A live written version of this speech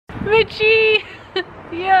Mitchie!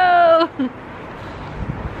 Yo!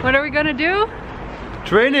 What are we gonna do?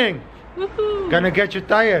 Training! Woohoo! Gonna get you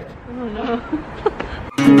tired. Oh no.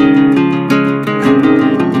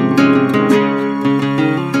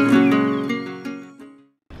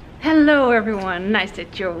 Hello everyone, nice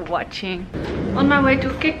that you're watching. On my way to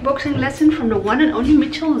a kickboxing lesson from the one and only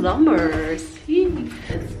Mitchell Lammers.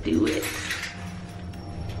 Let's do it.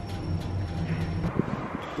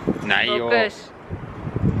 Nee joh. Focus.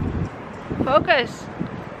 Focus.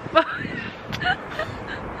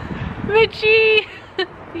 Mitchie!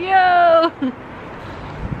 Yo!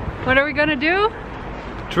 What are we gonna do?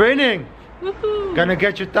 Training! Woohoo! Gonna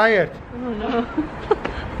get you tired. Oh no.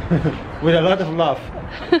 With a lot of love.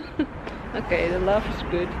 Okay, the love is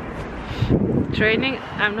good. Training,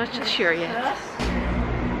 I'm not so sure yet.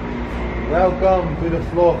 Welcome to the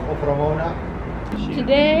vlog of Ramona.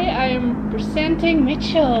 Today I am presenting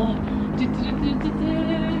Mitchell.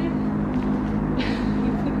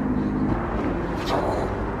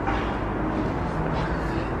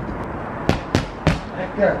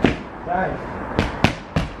 Lekker. Kijk.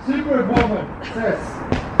 Superwoman. 6.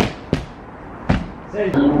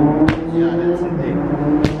 7. Ja, dat is een ding.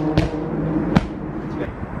 2.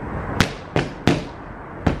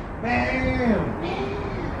 Bam!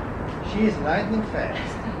 She is lightning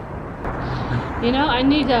fast. You know, I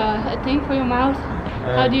need a thing for your mouth.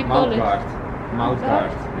 How do you call it? Mouth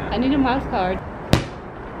guard. I need a mouth guard.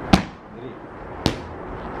 3.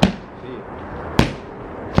 4.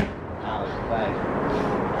 Nou, 5.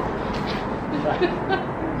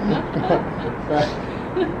 5.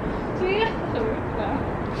 Zie je? Zo wordt het klaar.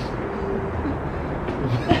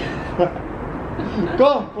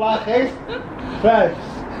 Kom, plaaggeest. 5.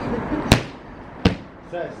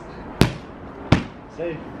 6.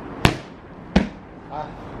 7. 8.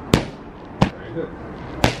 Very good.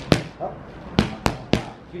 Hop.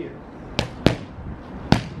 4.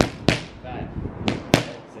 5.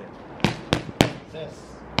 That's it. 6.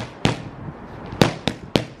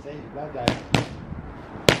 7. Blijf duiken.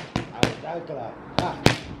 Hou het duikelen. 8.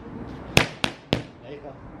 9.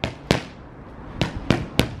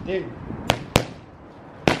 10.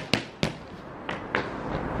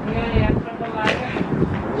 Ja,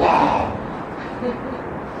 Wow!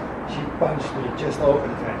 She punched me just over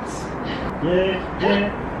the fence. Yeah, yeah.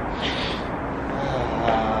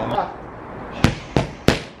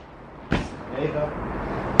 9.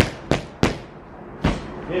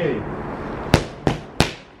 10.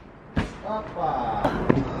 Hoppa!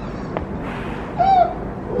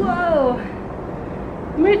 Whoa!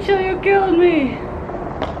 Mitchell, you killed me!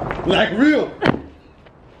 Like real!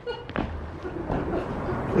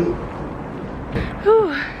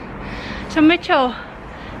 Whew. So Mitchell,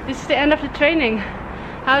 this is the end of the training.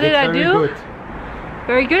 How did I do? Very good.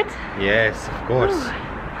 Very good? Yes, of course. Ooh.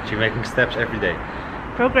 She's making steps every day.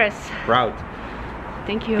 Progress. Proud.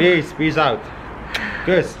 Thank you. Peace out.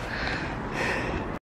 Kus.